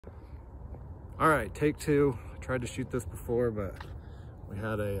All right, take two. I tried to shoot this before, but we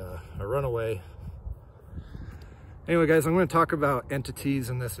had a runaway. Anyway, guys, I'm going to talk about entities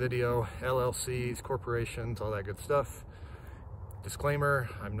in this video, LLCs, corporations, all that good stuff. Disclaimer,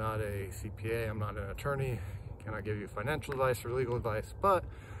 I'm not a CPA, I'm not an attorney, cannot give you financial advice or legal advice, but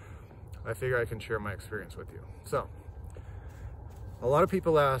I figure I can share my experience with you. So, a lot of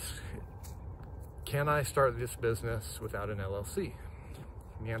people ask, can I start this business without an LLC?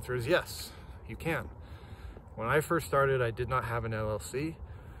 And the answer is yes, you can. When I first started, I did not have an LLC.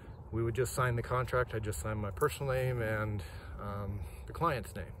 We would just sign the contract. I just signed my personal name and the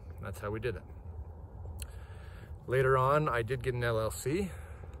client's name. That's how we did it. Later on, I did get an LLC. It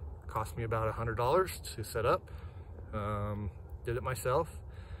cost me about $100 to set up. Did it myself.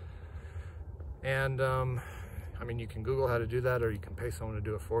 And I mean, you can Google how to do that, or you can pay someone to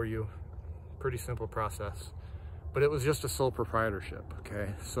do it for you. Pretty simple process. But it was just a sole proprietorship,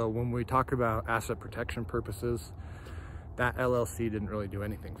 okay? So when we talk about asset protection purposes, that LLC didn't really do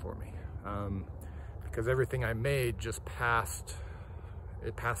anything for me, because everything I made just passed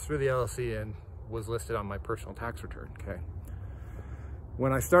through the LLC and was listed on my personal tax return, okay?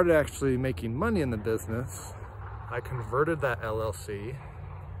 When I started actually making money in the business, I converted that LLC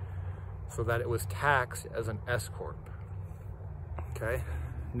so that it was taxed as an S Corp, okay?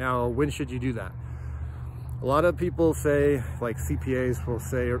 Now, when should you do that? A lot of people say, like CPAs will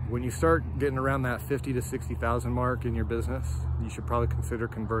say, when you start getting around that 50 to 60,000 mark in your business, you should probably consider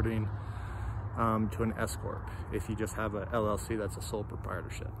converting to an S Corp if you just have a LLC that's a sole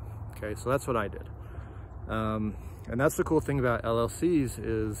proprietorship. Okay, so that's what I did. And that's the cool thing about LLCs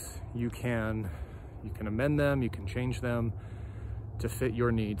is you can amend them, you can change them to fit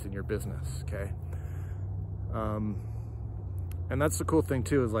your needs in your business, okay? And that's the cool thing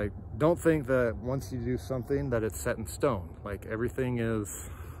too, is like, don't think that once you do something that it's set in stone. Like, everything is,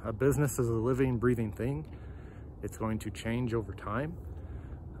 a business is a living, breathing thing. It's going to change over time.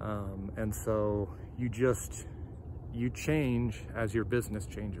 And so you change as your business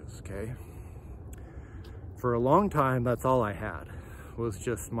changes, okay? For a long time, that's all I had, was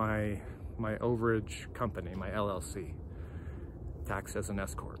just my overage company, my LLC, taxed as an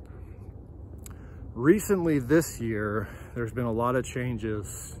S Corp. Recently this year, there's been a lot of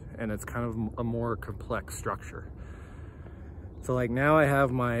changes, and it's kind of a more complex structure. So like now I have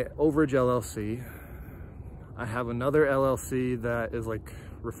my Overage LLC. I have another LLC that is like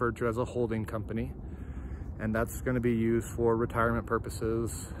referred to as a holding company, and that's going to be used for retirement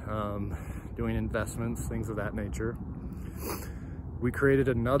purposes, doing investments, things of that nature. We created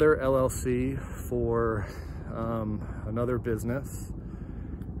another LLC for another business,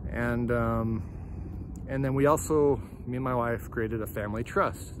 and then we also, me and my wife, created a family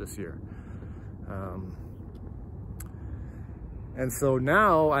trust this year. And so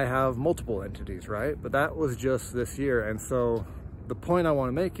now I have multiple entities, right? But that was just this year. And so the point I want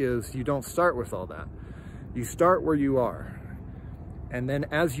to make is you don't start with all that. You start where you are. And then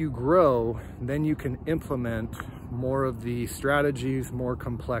as you grow, then you can implement more of the strategies, more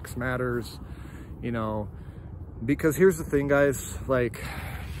complex matters, you know, because here's the thing, guys, like,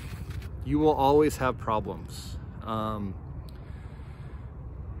 you will always have problems.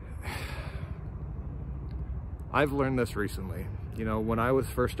 I've learned this recently. You know, when I was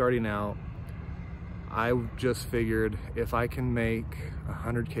first starting out, I just figured if I can make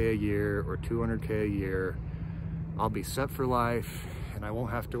 100K a year or 200K a year, I'll be set for life and I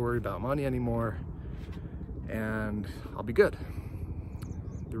won't have to worry about money anymore and I'll be good.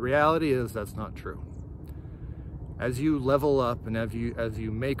 The reality is that's not true. As you level up and as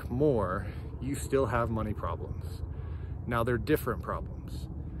you make more, you still have money problems. Now, they're different problems.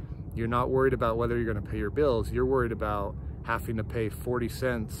 You're not worried about whether you're going to pay your bills. You're worried about having to pay 40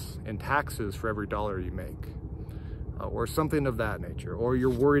 cents in taxes for every dollar you make, or something of that nature. Or you're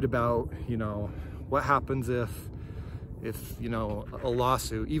worried about, you know, what happens if you know, a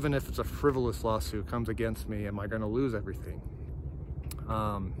lawsuit, even if it's a frivolous lawsuit, comes against me, am I going to lose everything?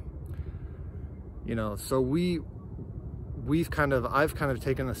 You know, so I've kind of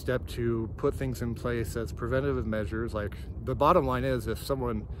taken a step to put things in place as preventative measures. Like, the bottom line is, if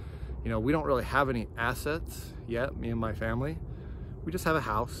someone, you know, we don't really have any assets yet, me and my family, we just have a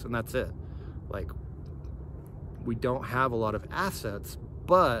house and that's it. Like, we don't have a lot of assets,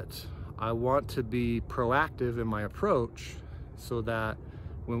 but I want to be proactive in my approach so that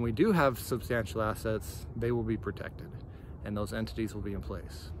when we do have substantial assets, they will be protected and those entities will be in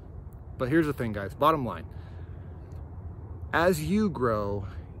place. But here's the thing, guys, bottom line. As you grow,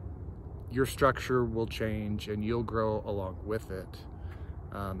 your structure will change and you'll grow along with it.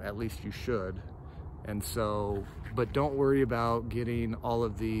 At least you should. And so, but don't worry about getting all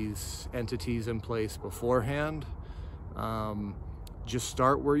of these entities in place beforehand. Just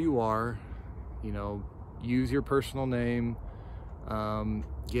start where you are, you know, use your personal name,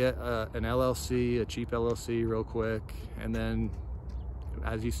 get an LLC, a cheap LLC real quick, and then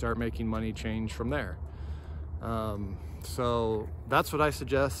as you start making money, change from there. So that's what I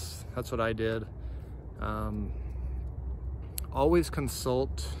suggest. That's what I did. Always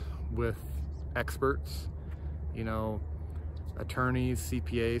consult with experts, you know, attorneys,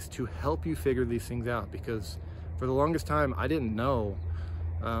 CPAs, to help you figure these things out, because for the longest time I didn't know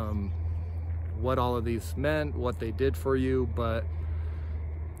what all of these meant, what they did for you. But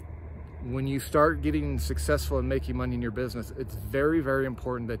when you start getting successful and making money in your business, it's very, very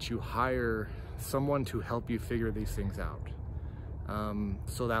important that you hire someone to help you figure these things out.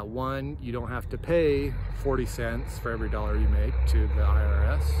 So that one, you don't have to pay 40 cents for every dollar you make to the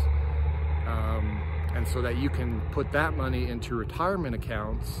IRS. And so that you can put that money into retirement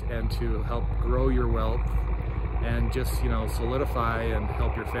accounts and to help grow your wealth and just, you know, solidify and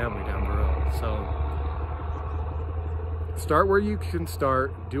help your family down the road. So start where you can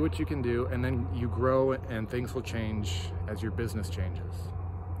start, do what you can do, and then you grow and things will change as your business changes.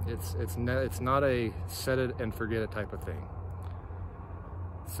 It's not a set it and forget it type of thing.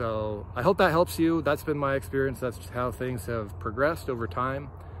 So I hope that helps you. That's been my experience. That's how things have progressed over time.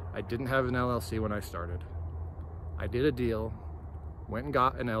 I didn't have an LLC when I started. I did a deal, went and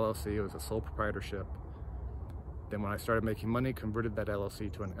got an LLC. It was a sole proprietorship. Then when I started making money, converted that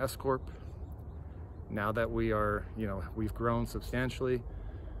LLC to an S Corp. Now that we are, you know, we've grown substantially,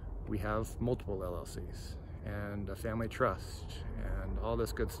 we have multiple LLCs and a family trust and all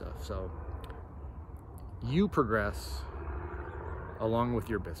this good stuff. So you progress along with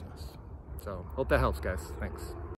your business. So hope that helps, guys. Thanks.